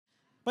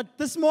But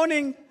this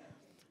morning,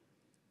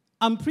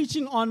 I'm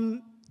preaching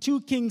on 2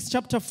 Kings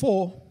chapter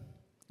 4,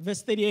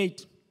 verse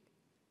 38.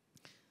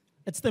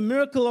 It's the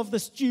miracle of the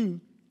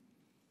stew.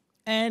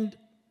 And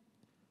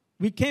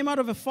we came out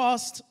of a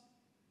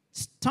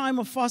time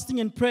of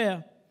fasting and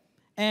prayer.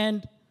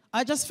 And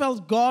I just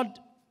felt God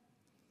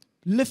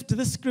lift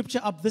this scripture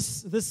up,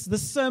 this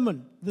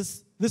sermon,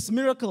 this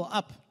miracle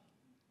up,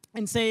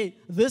 and say,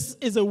 this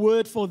is a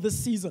word for this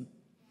season.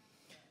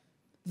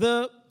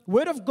 The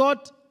word of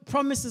God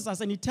promises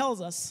us, and he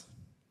tells us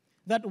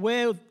that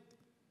where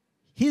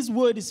his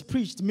word is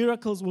preached,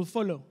 miracles will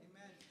follow.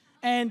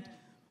 Amen.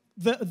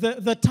 And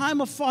the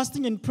time of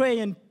fasting and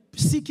prayer and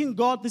seeking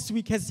God this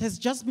week has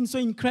just been so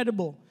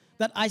incredible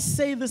that I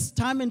say this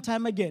time and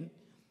time again,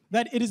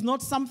 that it is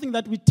not something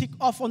that we tick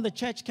off on the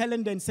church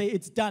calendar and say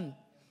it's done.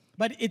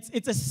 But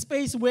it's a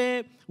space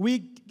where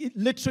we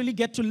literally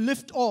get to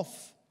lift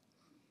off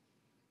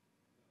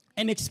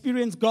and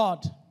experience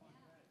God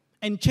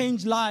and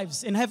change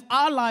lives and have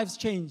our lives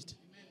changed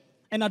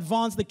and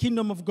advance the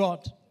kingdom of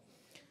God.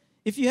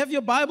 If you have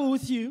your Bible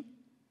with you,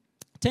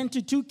 turn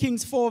to 2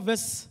 Kings 4,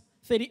 verse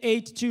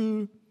 38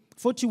 to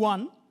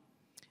 41,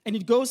 and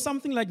it goes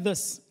something like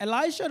this.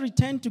 Elisha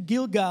returned to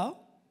Gilgal,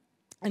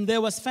 and there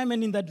was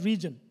famine in that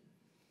region.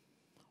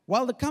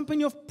 While the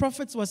company of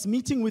prophets was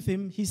meeting with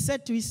him, he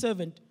said to his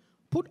servant,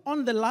 "Put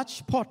on the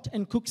large pot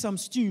and cook some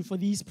stew for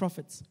these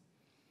prophets."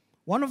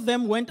 One of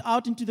them went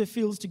out into the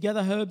fields to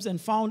gather herbs and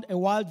found a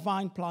wild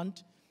vine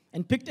plant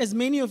and picked as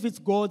many of its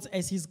gourds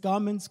as his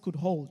garments could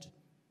hold.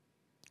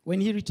 When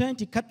he returned,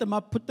 he cut them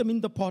up, put them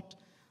in the pot,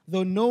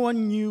 though no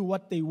one knew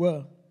what they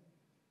were.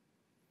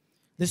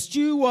 The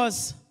stew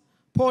was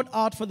poured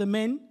out for the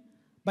men,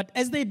 but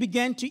as they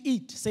began to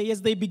eat, say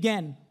as they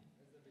began.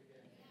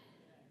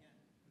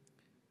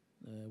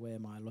 Where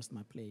am I? I lost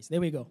my place.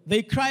 There we go.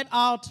 They cried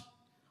out,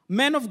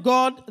 "Man of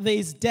God, there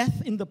is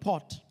death in the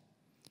pot."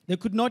 They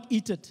could not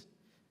eat it.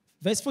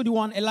 Verse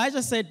 41,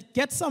 Elijah said,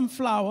 "Get some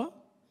flour."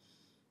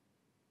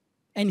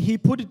 And he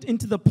put it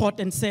into the pot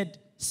and said,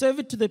 "Serve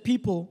it to the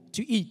people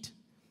to eat."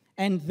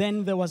 And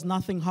then there was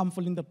nothing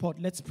harmful in the pot.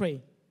 Let's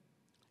pray.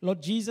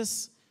 Lord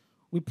Jesus,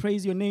 we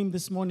praise your name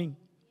this morning.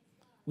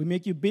 We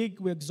make you big,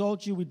 we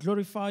exalt you, we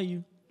glorify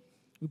you.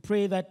 We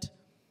pray that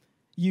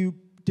you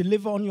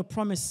deliver on your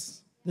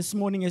promise this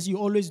morning as you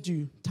always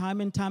do,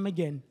 time and time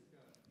again.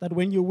 That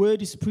when your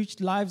word is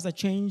preached, lives are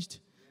changed,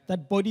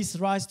 that bodies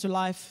rise to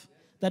life,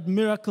 that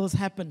miracles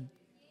happen.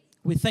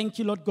 We thank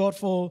you, Lord God,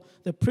 for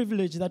the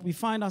privilege that we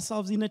find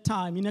ourselves in a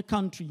time, in a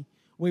country,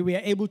 where we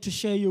are able to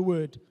share your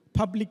word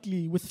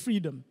publicly with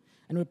freedom.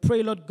 And we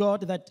pray, Lord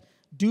God, that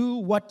do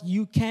what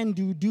you can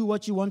do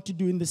what you want to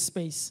do in this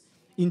space.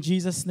 In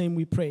Jesus' name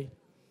we pray.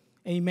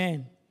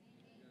 Amen.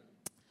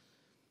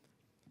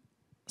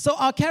 So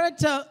our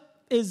character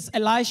is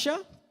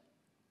Elisha,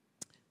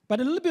 but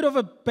a little bit of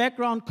a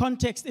background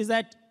context is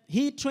that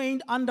he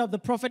trained under the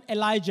prophet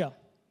Elijah.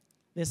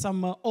 There's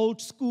some old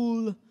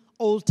school,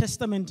 Old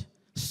Testament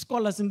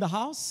scholars in the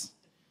house.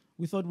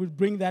 We thought we'd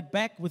bring that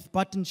back with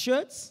button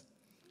shirts.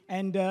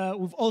 And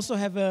we've also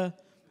have a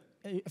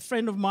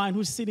friend of mine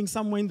who's sitting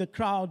somewhere in the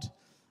crowd.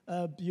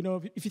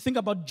 If you think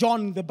about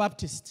John the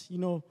Baptist,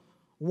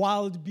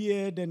 wild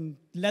beard and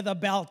leather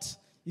belt.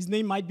 His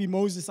name might be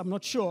Moses, I'm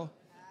not sure.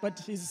 But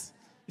he's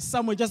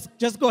somewhere.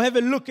 Just go have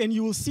a look and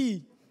you will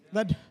see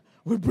that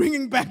we're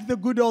bringing back the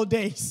good old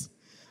days.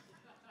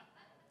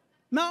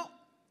 Now,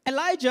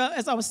 Elijah,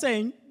 as I was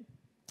saying,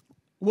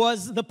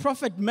 was the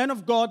prophet, man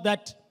of God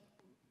that,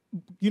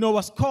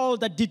 was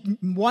called, that did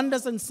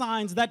wonders and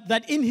signs,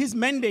 that in his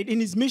mandate, in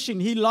his mission,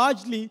 he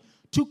largely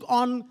took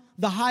on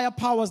the higher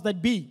powers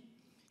that be.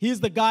 He is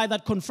the guy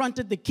that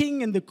confronted the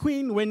king and the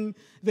queen when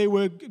they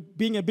were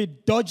being a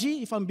bit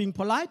dodgy, if I'm being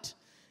polite.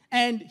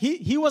 And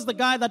he was the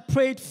guy that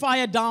prayed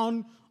fire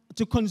down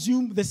to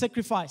consume the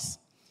sacrifice.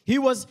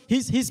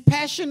 His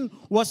passion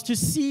was to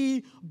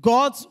see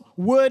God's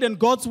word and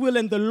God's will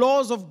and the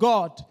laws of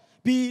God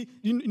be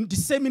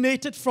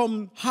disseminated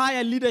from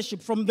higher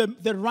leadership, from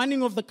the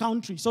running of the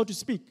country, so to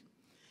speak.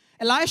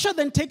 Elisha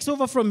then takes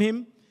over from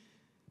him,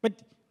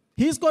 but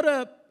he's got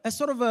a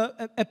sort of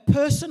a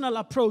personal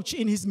approach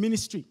in his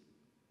ministry.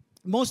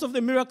 Most of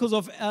the miracles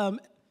of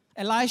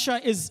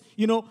Elisha is,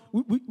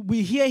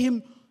 we hear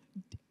him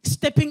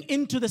stepping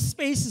into the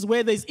spaces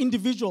where there's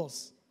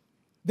individuals,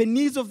 the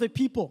needs of the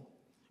people,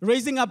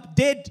 raising up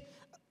dead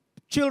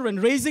children,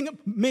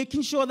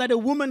 making sure that a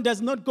woman does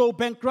not go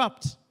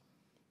bankrupt.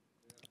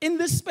 In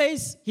this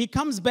space, he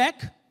comes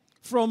back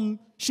from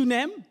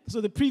Shunem.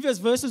 So the previous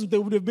verses,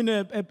 there would have been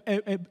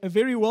a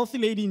very wealthy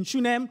lady in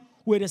Shunem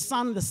who had a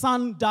son. The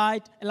son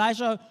died.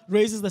 Elisha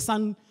raises the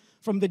son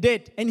from the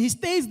dead. And he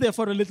stays there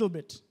for a little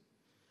bit.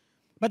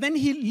 But then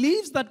he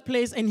leaves that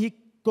place and he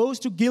goes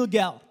to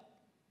Gilgal.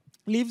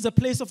 Leaves a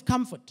place of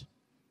comfort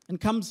and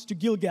comes to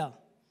Gilgal.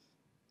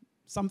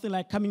 Something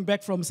like coming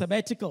back from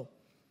sabbatical.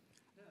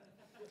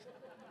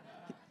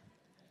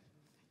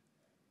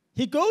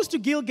 He goes to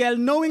Gilgal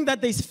knowing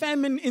that there's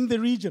famine in the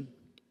region.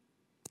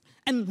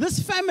 And this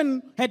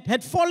famine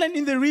had fallen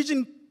in the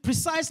region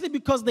precisely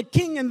because the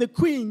king and the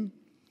queen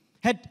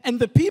and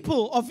the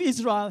people of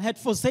Israel had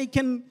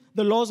forsaken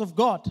the laws of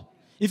God.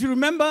 If you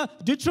remember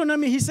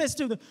Deuteronomy, he says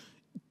to them,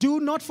 do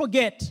not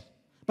forget,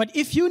 but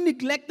if you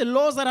neglect the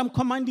laws that I'm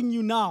commanding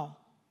you now,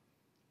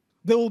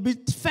 there will be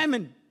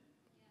famine.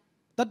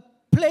 That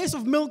place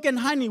of milk and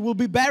honey will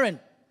be barren.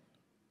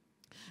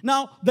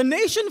 Now, the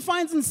nation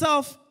finds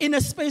itself in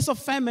a space of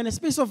famine, a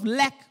space of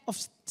lack, of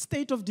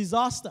state of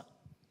disaster.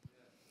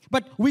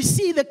 But we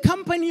see the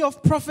company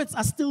of prophets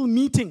are still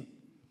meeting.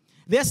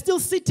 They're still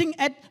sitting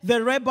at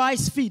the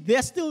rabbi's feet.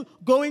 They're still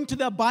going to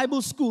their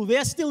Bible school.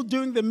 They're still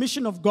doing the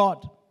mission of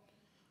God.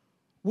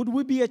 Would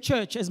we be a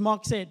church, as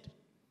Mark said,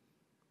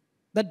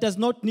 that does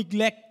not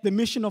neglect the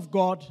mission of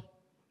God,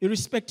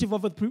 irrespective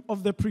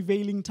of the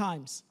prevailing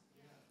times?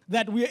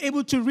 That we are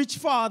able to reach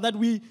far, that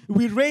we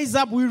raise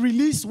up, we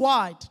release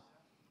wide,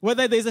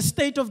 whether there's a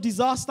state of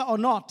disaster or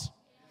not.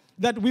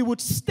 That we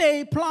would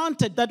stay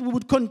planted, that we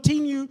would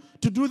continue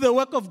to do the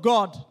work of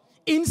God,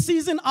 in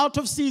season, out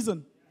of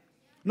season.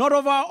 Not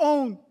of our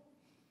own,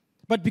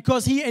 but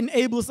because He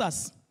enables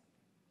us.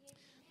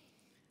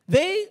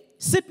 They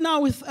sit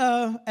now with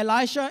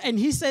Elisha, and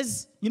he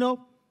says,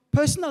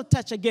 personal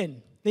touch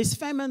again. There's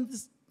famine,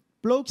 these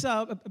blokes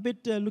are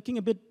looking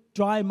a bit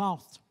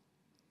dry-mouthed.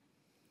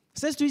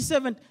 Says to his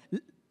servant,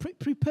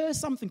 prepare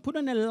something, put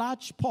on a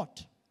large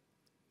pot.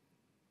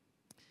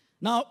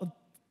 Now,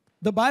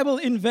 the Bible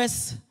in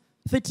verse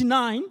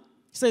 39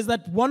 says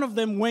that one of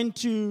them went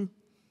to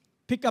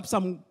pick up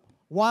some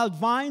wild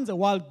vines, a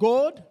wild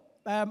gourd.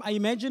 I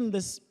imagine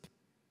this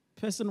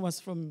person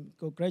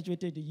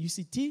graduated at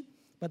UCT,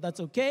 but that's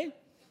okay.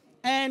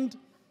 And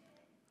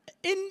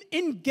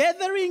in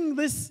gathering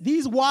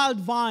these wild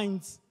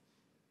vines,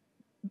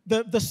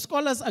 the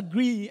scholars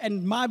agree,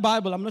 and my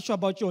Bible, I'm not sure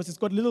about yours, it's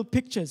got little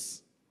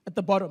pictures at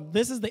the bottom.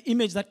 This is the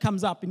image that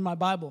comes up in my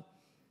Bible.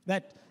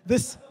 That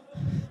this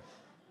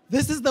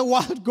is the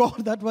wild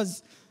gourd that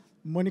was,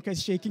 Monica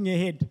is shaking her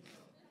head.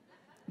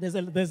 There's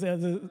a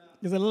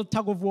little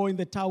tug of war in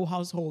the Tau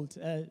household.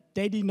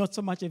 Daddy, not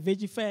so much a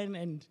veggie fan,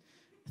 and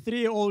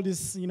 3-year-old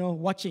is,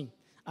 watching.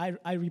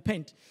 I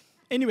repent.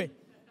 Anyway,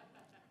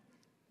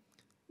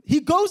 he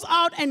goes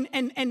out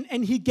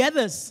and he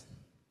gathers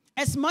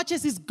as much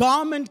as his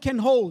garment can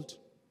hold.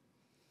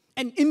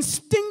 An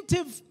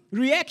instinctive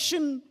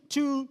reaction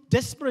to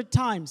desperate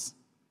times.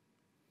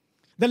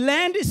 The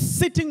land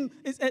is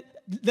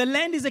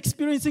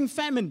experiencing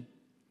famine.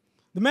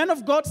 The man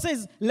of God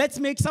says, let's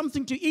make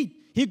something to eat.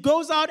 He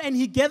goes out and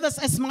he gathers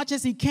as much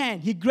as he can.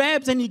 He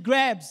grabs and he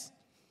grabs.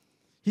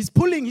 He's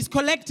pulling, he's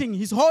collecting,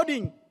 he's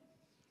hoarding.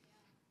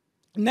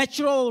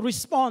 Natural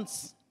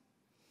response.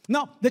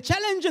 Now, the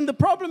challenge and the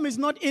problem is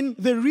not in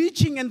the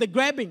reaching and the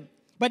grabbing,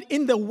 but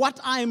in the what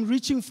I am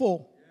reaching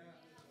for.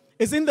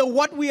 It's in the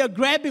what we are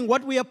grabbing,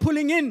 what we are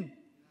pulling in.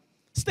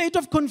 State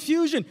of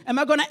confusion. Am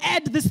I going to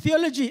add this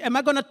theology? Am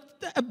I going to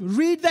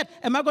read that?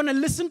 Am I going to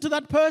listen to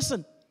that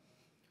person?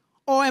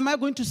 Or am I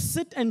going to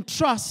sit and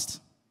trust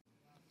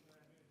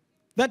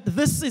that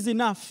this is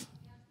enough?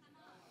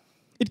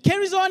 It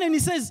carries on and he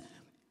says,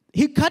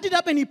 he cut it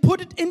up and he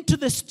put it into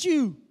the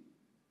stew.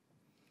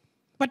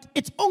 But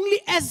it's only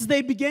as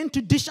they began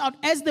to dish out,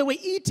 as they were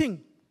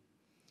eating.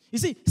 You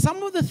see,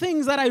 some of the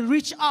things that I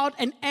reach out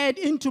and add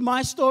into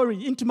my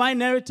story, into my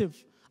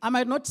narrative, I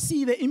might not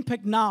see the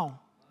impact now.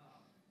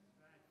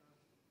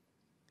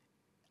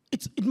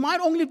 It might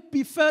only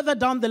be further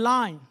down the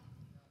line.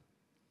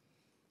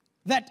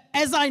 That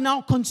as I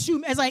now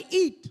consume, as I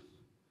eat,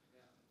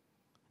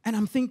 and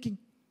I'm thinking,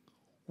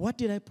 what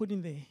did I put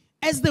in there?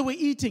 As they were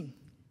eating,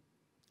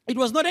 it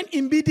was not an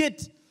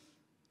immediate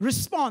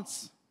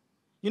response.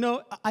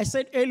 I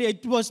said earlier,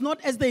 it was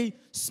not as they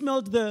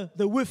smelled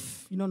the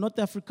whiff, not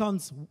the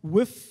Afrikaans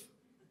whiff,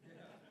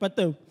 but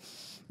the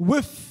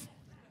whiff.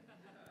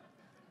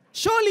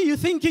 Surely you're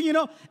thinking,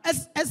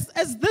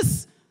 as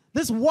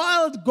this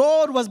wild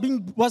gourd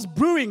was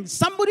brewing,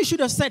 somebody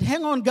should have said,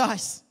 hang on,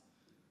 guys.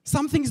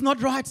 Something's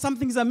not right,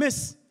 something's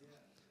amiss.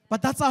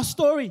 But that's our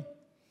story.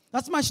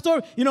 That's my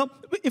story.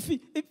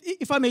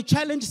 If I may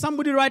challenge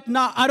somebody right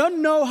now, I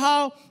don't know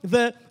how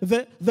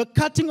the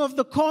cutting of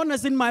the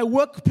corners in my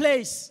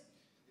workplace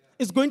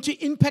is going to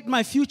impact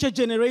my future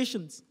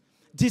generations.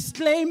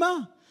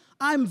 Disclaimer,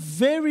 I'm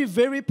very,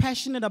 very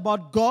passionate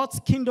about God's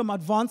kingdom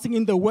advancing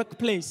in the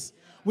workplace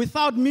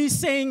without me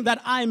saying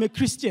that I'm a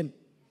Christian.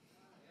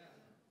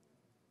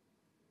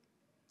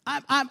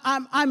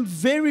 I'm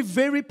very,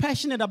 very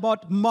passionate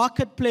about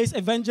marketplace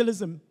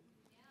evangelism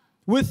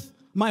with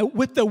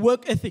the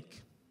work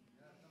ethic.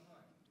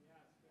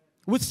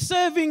 With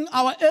serving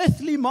our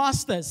earthly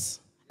masters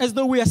as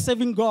though we are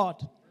serving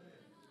God.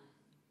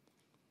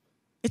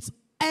 It's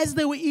as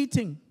they were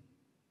eating,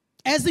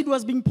 as it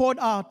was being poured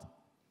out,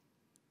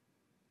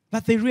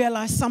 that they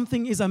realized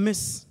something is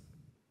amiss.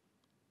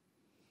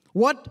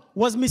 What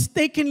was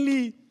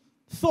mistakenly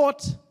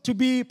thought to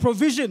be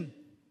provision.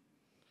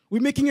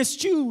 We're making a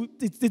stew.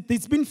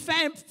 It's been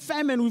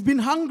famine. We've been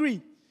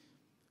hungry.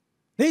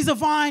 There's a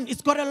vine.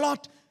 It's got a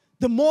lot.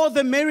 The more,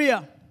 the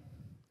merrier.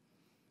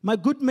 My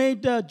good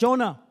mate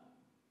Jonah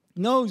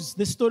knows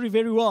this story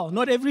very well.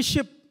 Not every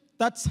ship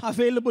that's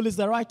available is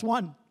the right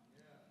one.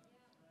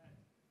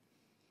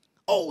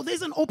 Oh,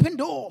 there's an open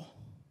door.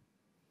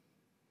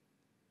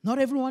 Not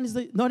every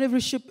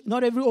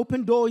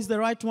open door is the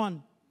right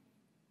one.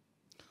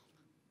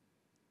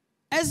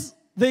 As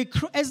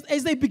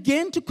they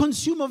began to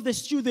consume of the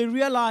stew, they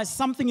realized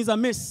something is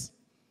amiss.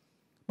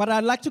 But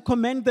I'd like to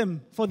commend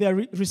them for their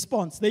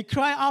response. They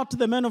cry out to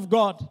the man of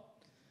God.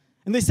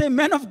 And they say,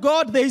 "Man of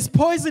God, there is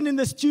poison in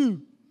the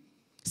stew."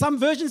 Some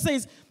versions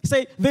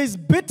say there's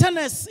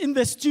bitterness in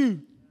the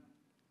stew.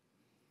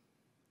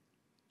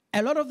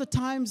 A lot of the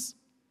times,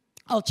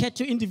 I'll chat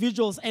to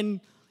individuals,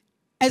 and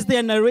as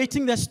they're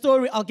narrating their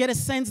story, I'll get a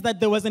sense that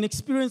there was an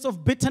experience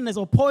of bitterness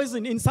or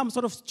poison in some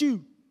sort of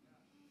stew.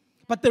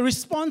 But the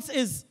response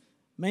is,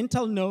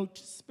 mental note,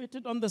 spit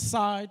it on the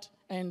side,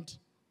 and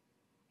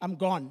I'm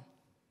gone.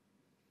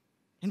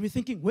 And we're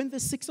thinking, when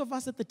there's 6 of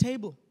us at the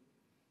table,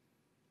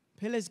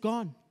 Pele's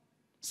gone,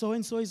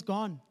 so-and-so is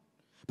gone.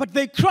 But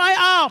they cry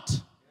out.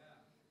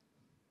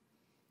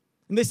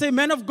 And they say,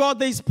 "Man of God,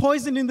 there is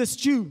poison in the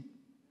stew."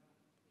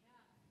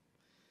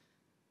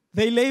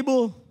 They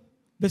label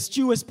the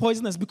stew as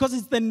poisonous because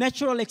it's the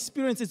natural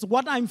experience. It's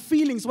what I'm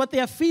feeling. It's what they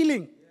are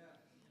feeling.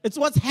 It's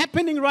what's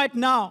happening right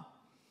now.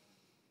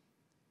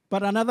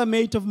 But another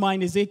mate of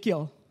mine,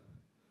 Ezekiel,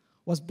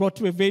 was brought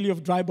to a valley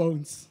of dry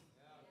bones.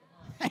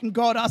 And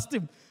God asked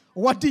him,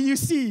 "What do you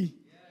see?"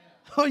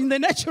 "Oh, in the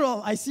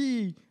natural, I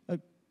see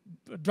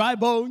dry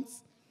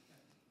bones."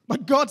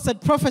 But God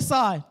said,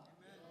 "Prophesy.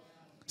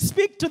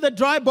 Speak to the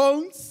dry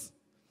bones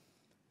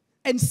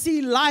and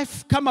see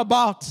life come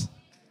about."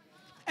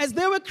 As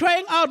they were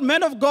crying out,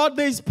 "Man of God,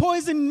 there is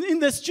poison in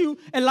the stew,"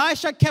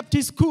 Elisha kept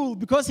his cool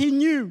because he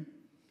knew.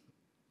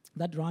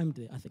 That rhymed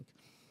there, I think.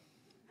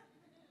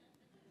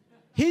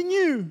 He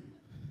knew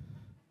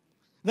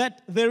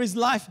that there is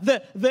life.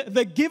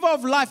 The giver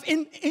of life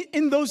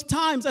in those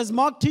times, as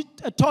Mark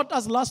taught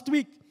us last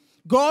week,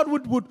 God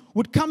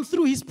would come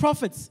through his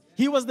prophets.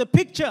 He was the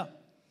picture.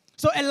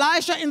 So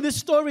Elisha in this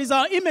story is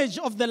our image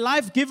of the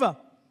life giver.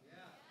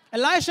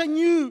 Elisha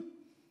knew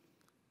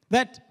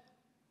that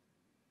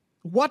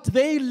what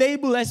they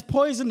label as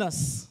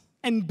poisonous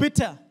and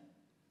bitter,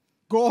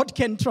 God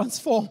can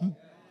transform.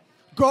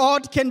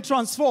 God can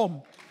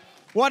transform.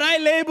 What I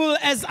label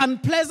as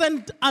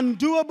unpleasant,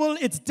 undoable,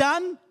 it's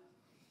done.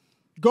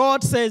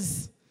 God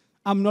says,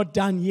 "I'm not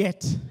done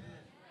yet."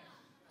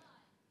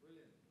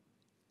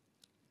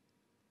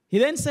 He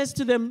then says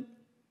to them,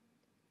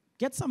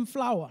 "Get some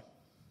flour."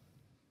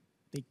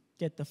 They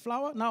get the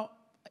flour. Now,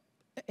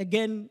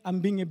 again, I'm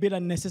being a bit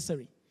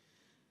unnecessary.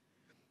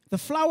 The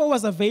flour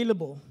was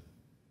available.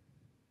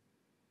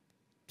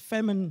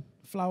 Famine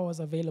flour was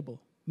available.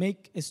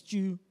 Make a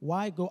stew.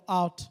 Why go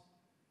out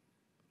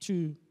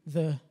to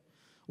the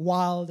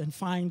wild and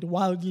find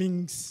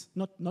wildlings,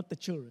 not the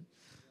children,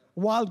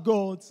 wild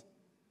goats?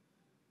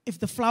 If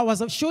the flour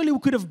was, surely we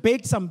could have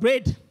baked some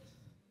bread.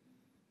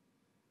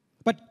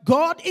 But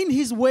God, in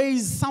his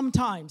ways,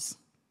 sometimes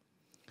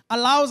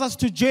allows us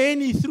to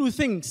journey through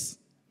things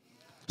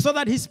so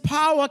that his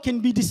power can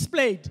be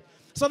displayed,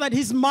 so that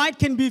his might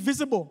can be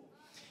visible.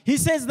 He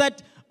says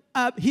that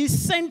he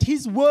sent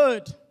his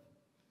word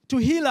to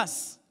heal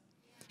us.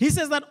 He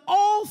says that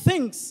all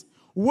things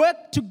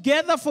work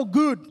together for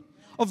good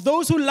of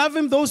those who love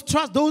him, those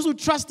who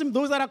trust him,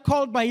 those that are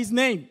called by his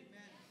name.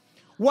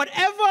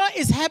 Whatever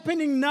is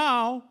happening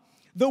now,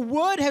 the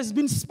word has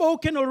been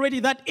spoken already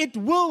that it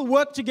will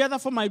work together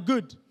for my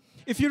good.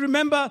 If you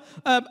remember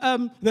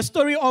the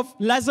story of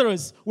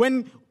Lazarus,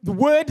 when the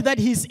word that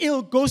he's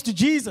ill goes to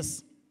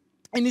Jesus,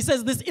 and he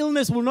says this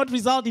illness will not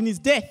result in his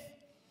death,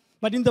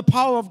 but in the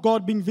power of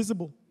God being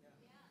visible.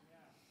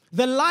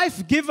 The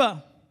life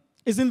giver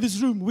is in this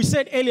room. We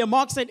said earlier,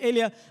 Mark said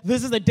earlier,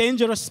 this is a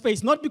dangerous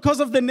space. Not because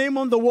of the name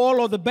on the wall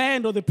or the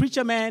band or the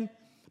preacher man,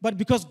 but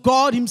because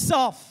God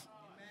himself,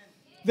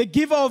 the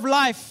giver of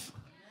life,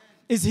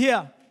 is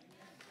here.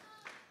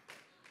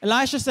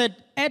 Elisha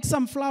said, add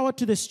some flour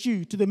to the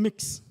stew, to the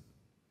mix.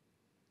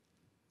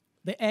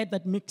 They add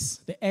that mix.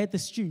 They add the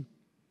stew.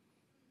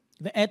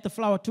 They add the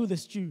flour to the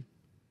stew.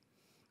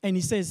 And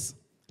he says,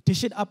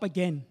 dish it up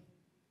again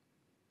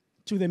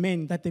to the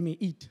men that they may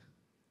eat.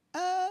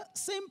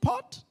 Same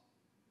pot.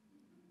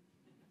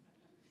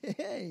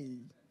 Hey.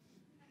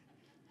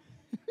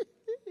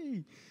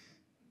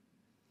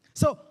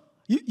 So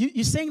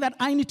you're saying that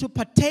I need to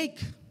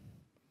partake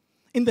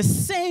in the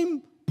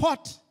same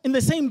pot, in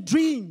the same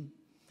dream,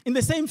 in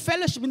the same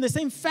fellowship, in the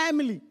same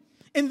family,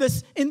 in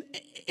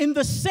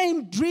the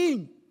same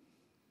dream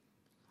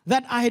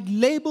that I had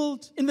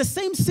labeled, in the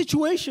same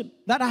situation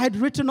that I had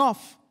written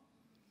off.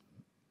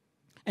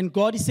 And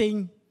God is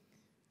saying,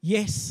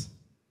 yes,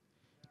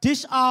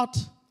 dish out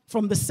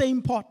from the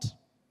same pot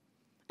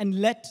and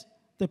let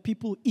the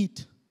people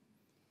eat.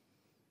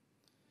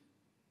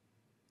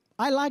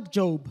 I like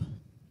Job,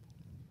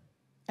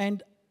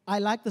 and I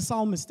like the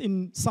psalmist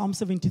in Psalm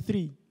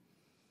 73,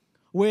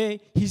 where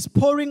he's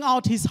pouring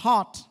out his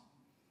heart,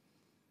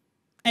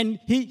 and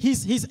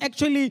he's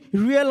actually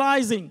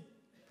realizing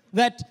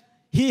that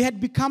he had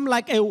become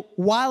like a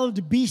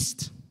wild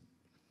beast,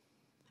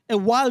 a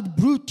wild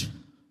brute,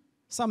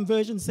 some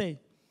versions say.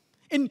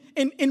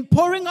 In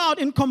pouring out,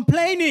 in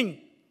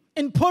complaining,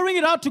 in pouring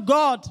it out to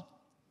God.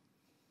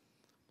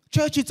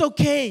 Church, it's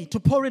okay to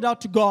pour it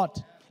out to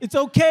God. It's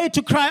okay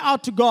to cry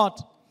out to God.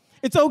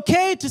 It's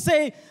okay to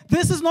say,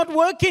 this is not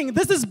working.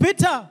 This is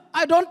bitter.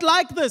 I don't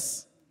like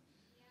this.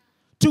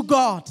 To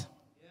God.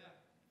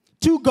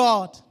 To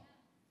God.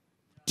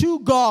 To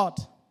God.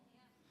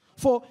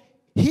 For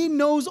He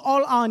knows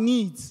all our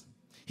needs.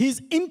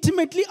 He's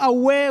intimately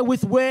aware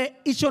with where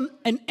each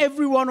and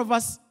every one of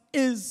us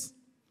is.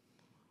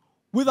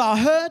 With our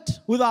hurt,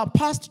 with our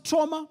past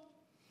trauma,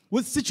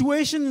 with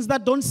situations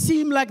that don't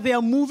seem like they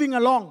are moving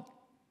along.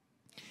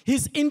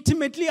 He's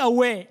intimately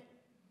aware.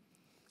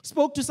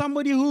 Spoke to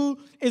somebody who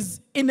is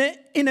in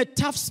a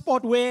tough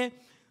spot where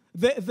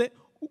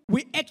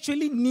we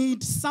actually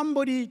need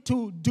somebody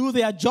to do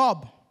their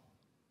job.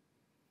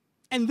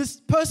 And this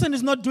person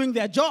is not doing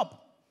their job.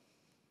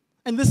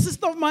 And the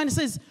sister of mine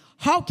says,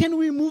 how can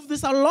we move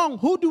this along?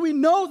 Who do we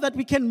know that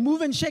we can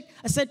move and shake?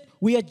 I said,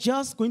 we are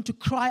just going to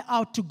cry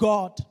out to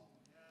God.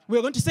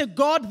 We're going to say,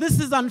 God, this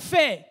is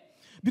unfair.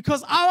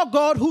 Because our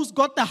God, who's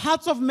got the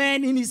hearts of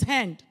man in His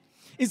hand,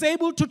 is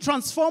able to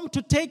transform,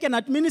 to take an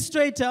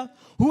administrator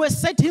who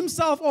has set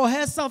himself or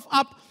herself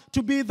up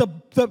to be the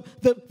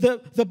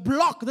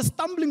block, the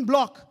stumbling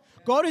block.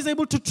 God is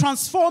able to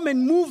transform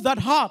and move that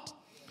heart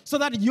so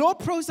that your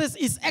process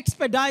is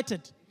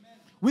expedited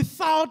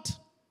without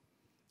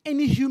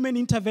any human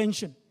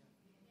intervention.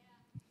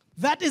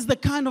 That is the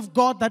kind of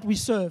God that we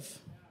serve.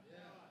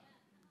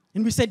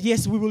 And we said,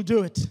 yes, we will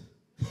do it.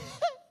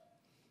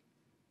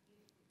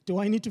 Do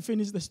I need to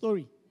finish the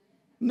story?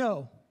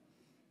 No.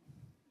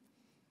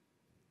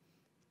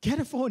 Get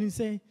a phone and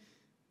say,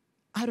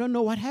 I don't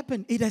know what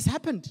happened. It has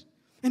happened.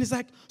 And it's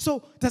like,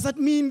 so does that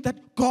mean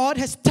that God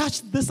has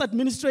touched this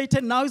administrator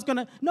and now he's going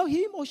to... No,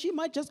 him or she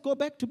might just go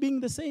back to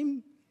being the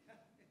same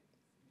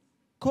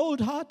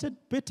cold-hearted,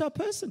 bitter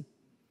person.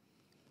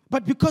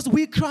 But because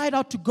we cried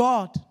out to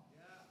God,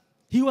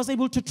 He was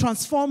able to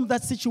transform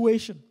that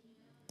situation.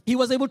 He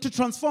was able to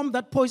transform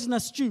that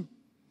poisonous stew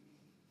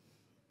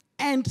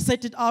and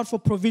set it out for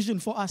provision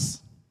for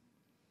us.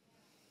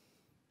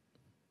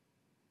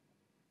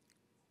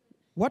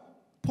 What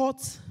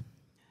pots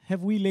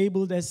have we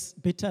labeled as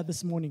bitter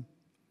this morning?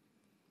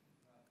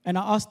 And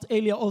I asked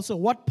earlier also,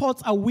 what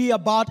pots are we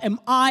about, am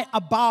I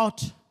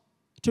about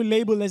to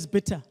label as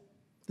bitter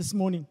this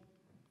morning?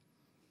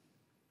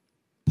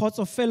 Pots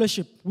of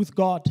fellowship with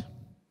God.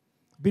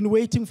 Been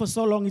waiting for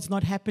so long, it's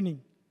not happening.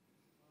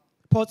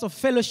 Pots of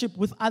fellowship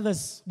with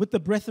others, with the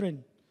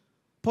brethren.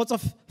 Pots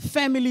of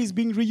families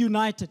being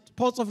reunited.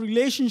 Pots of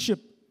relationship.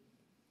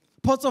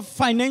 Pots of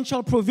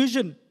financial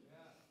provision.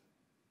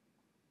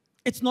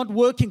 It's not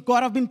working.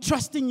 God, I've been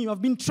trusting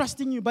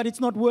you, but it's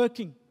not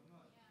working.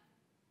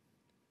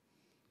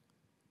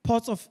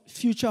 Pots of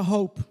future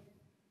hope.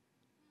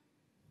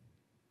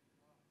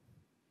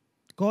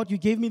 God, you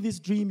gave me this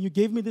dream. You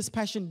gave me this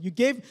passion.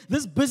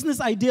 This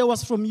business idea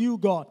was from you,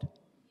 God.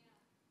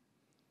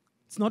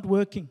 It's not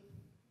working.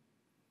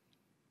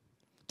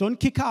 Don't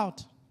kick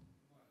out.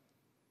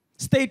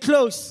 Stay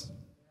close.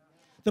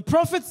 The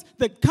prophets,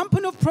 the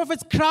company of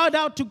prophets cried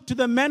out to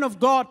the men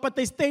of God, but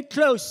they stayed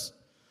close.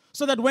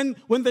 So that when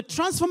the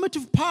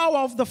transformative power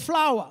of the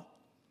flour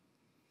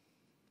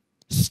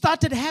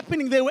started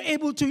happening, they were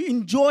able to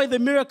enjoy the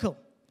miracle.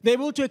 They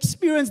were able to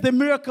experience the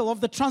miracle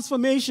of the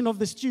transformation of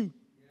the stew.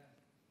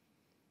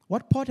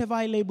 What pot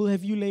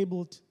have you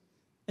labeled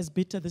as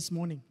bitter this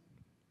morning?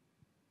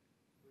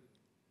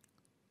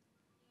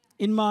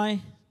 In my,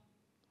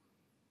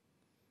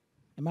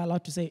 am I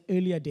allowed to say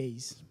earlier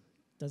days?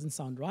 Doesn't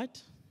sound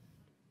right.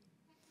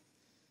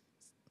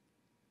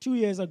 2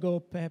 years ago,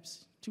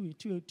 perhaps,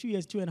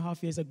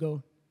 2.5 years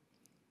ago,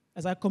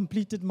 as I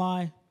completed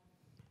my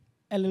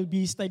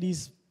LLB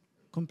studies,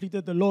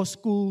 completed the law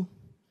school,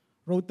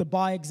 wrote the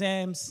bar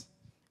exams,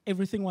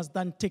 everything was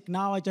done tick.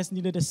 Now I just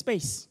needed a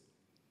space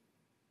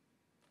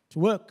to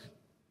work,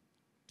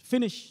 to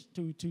finish,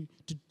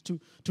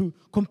 to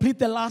complete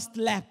the last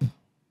lap,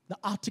 the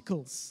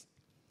articles.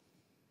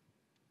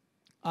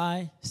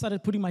 I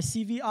started putting my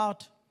CV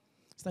out,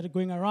 started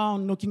going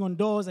around, knocking on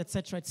doors,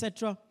 etc.,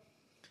 etc.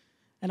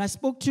 And I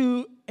spoke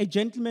to a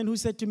gentleman who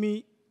said to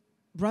me,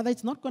 brother,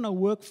 it's not going to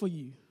work for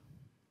you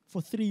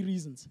for 3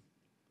 reasons.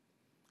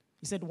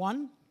 He said,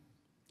 1,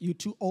 you're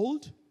too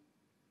old.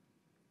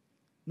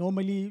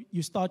 Normally,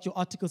 you start your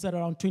articles at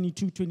around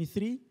 22,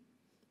 23.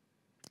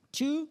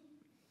 2,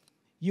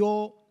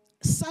 your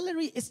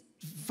salary is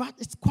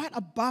quite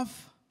above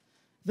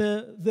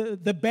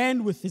the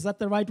bandwidth, is that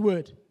the right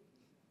word,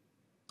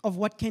 of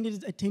what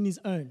candidate attendees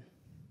earn.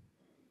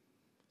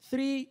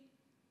 3,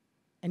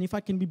 and if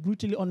I can be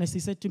brutally honest, he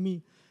said to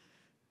me,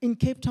 in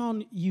Cape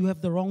Town, you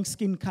have the wrong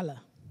skin color.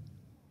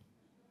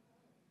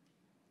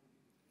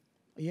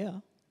 Yeah.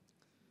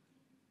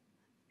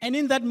 And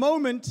in that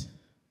moment,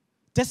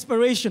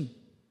 desperation,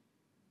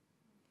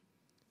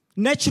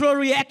 natural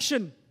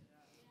reaction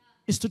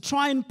is to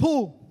try and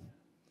pull.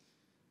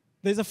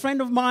 There's a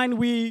friend of mine,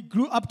 we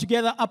grew up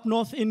together up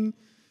north in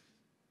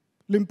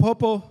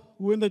Limpopo,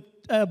 we're in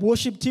the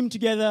worship team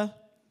together.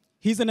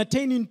 He's an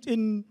attorney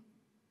in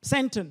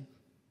Sandton.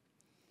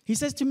 He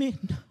says to me,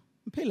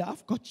 Mpela,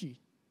 I've got you.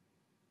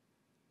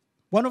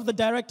 One of the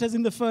directors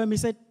in the firm, he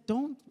said,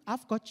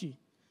 I've got you.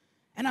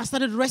 And I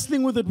started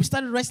wrestling with it. We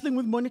started wrestling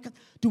with Monica.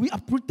 Do we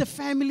uproot the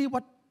family?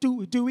 What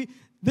do we?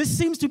 This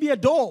seems to be a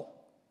door.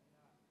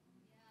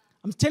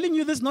 I'm telling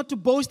you this not to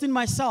boast in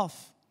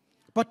myself,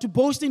 but to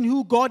boast in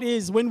who God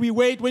is when we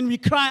wait, when we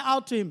cry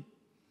out to Him.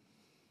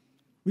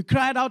 We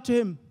cried out to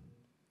Him.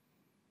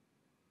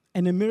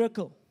 And a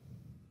miracle.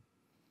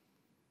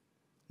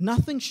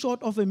 Nothing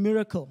short of a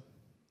miracle.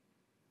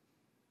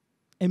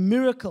 A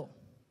miracle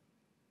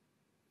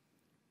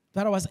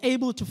that I was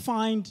able to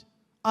find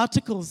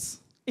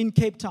articles in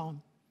Cape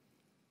Town.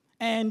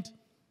 And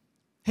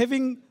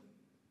having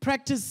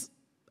practiced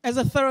as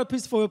a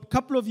therapist for a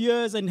couple of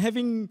years and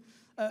having,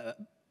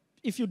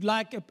 if you'd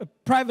like, a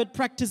private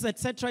practice,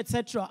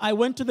 etc., I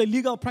went to the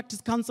Legal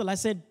Practice Council. I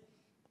said,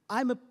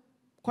 I'm a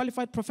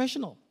qualified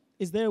professional.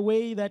 Is there a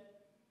way that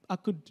I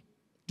could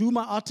do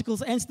my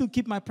articles and still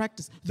keep my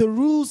practice? The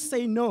rules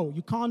say no,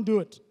 you can't do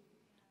it.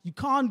 You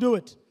can't do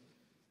it.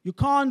 You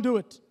can't do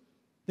it.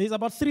 There's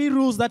about 3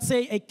 rules that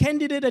say a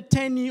candidate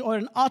attorney or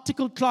an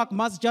article clerk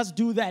must just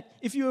do that.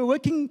 If you're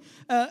working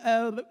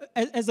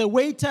as a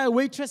waiter,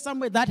 waitress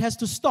somewhere, that has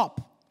to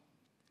stop.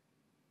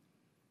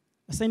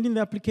 I sent in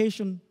the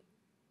application,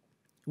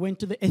 went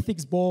to the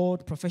ethics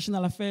board,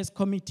 professional affairs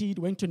committee,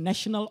 went to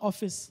national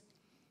office,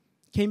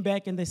 came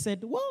back and they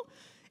said, well,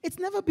 it's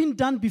never been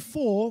done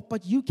before,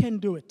 but you can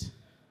do it.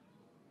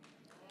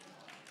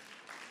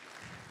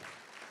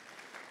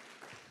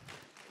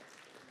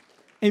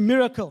 A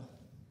miracle.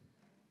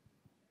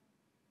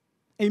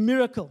 A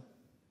miracle.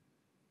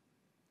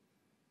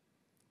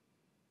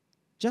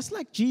 Just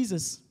like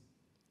Jesus,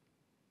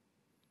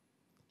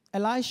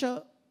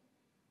 Elisha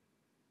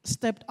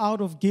stepped out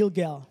of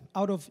Gilgal,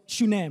 out of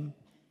Shunem,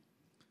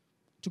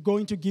 to go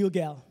into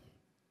Gilgal.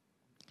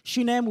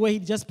 Shunem, where he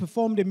just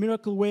performed a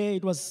miracle where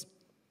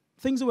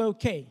things were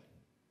okay.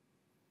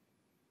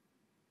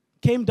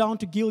 Came down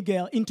to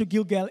Gilgal,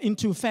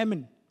 into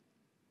famine,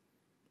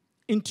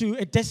 into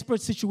a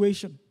desperate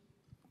situation.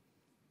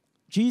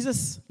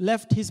 Jesus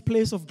left his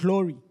place of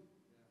glory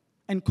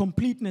and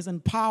completeness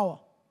and power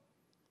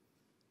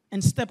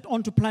and stepped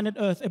onto planet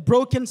Earth, a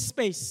broken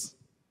space,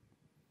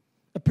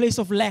 a place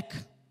of lack.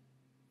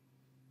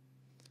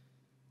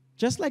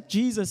 Just like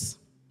Jesus,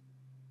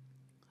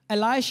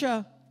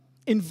 Elisha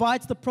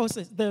invites the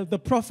prophets,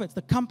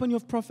 the company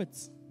of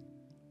prophets,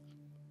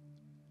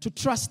 to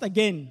trust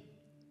again.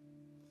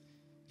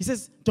 He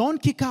says,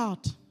 don't kick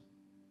out.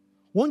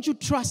 Won't you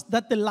trust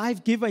that the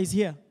life giver is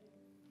here?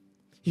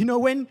 You know,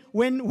 when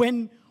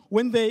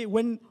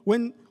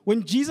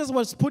Jesus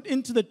was put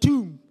into the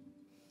tomb,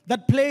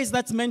 that place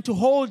that's meant to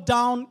hold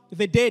down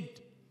the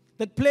dead,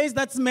 that place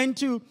that's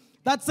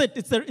it,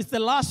 it's the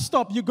last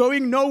stop, you're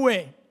going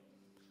nowhere.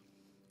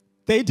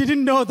 They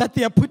didn't know that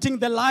they are putting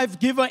the life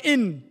giver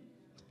in.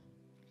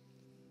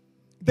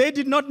 They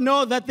did not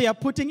know that they are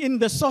putting in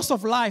the source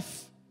of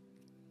life.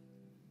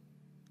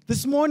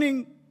 This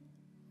morning,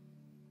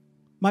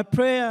 my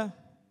prayer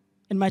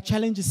and my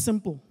challenge is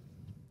simple.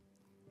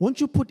 Won't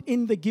you put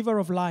in the giver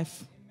of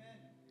life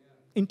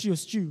into your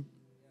stew?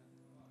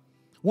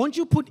 Won't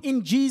you put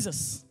in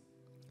Jesus,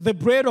 the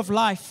bread of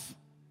life?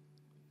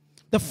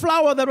 The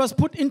flour that was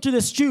put into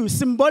the stew,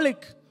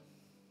 symbolic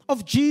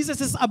of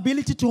Jesus'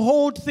 ability to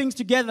hold things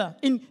together.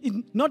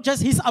 In not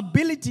just his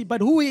ability,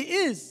 but who he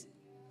is.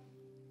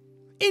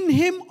 In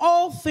him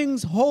all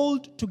things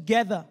hold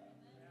together.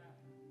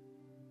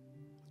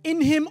 In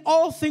him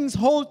all things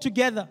hold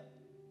together.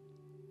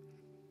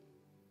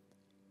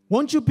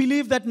 Won't you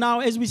believe that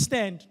now as we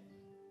stand?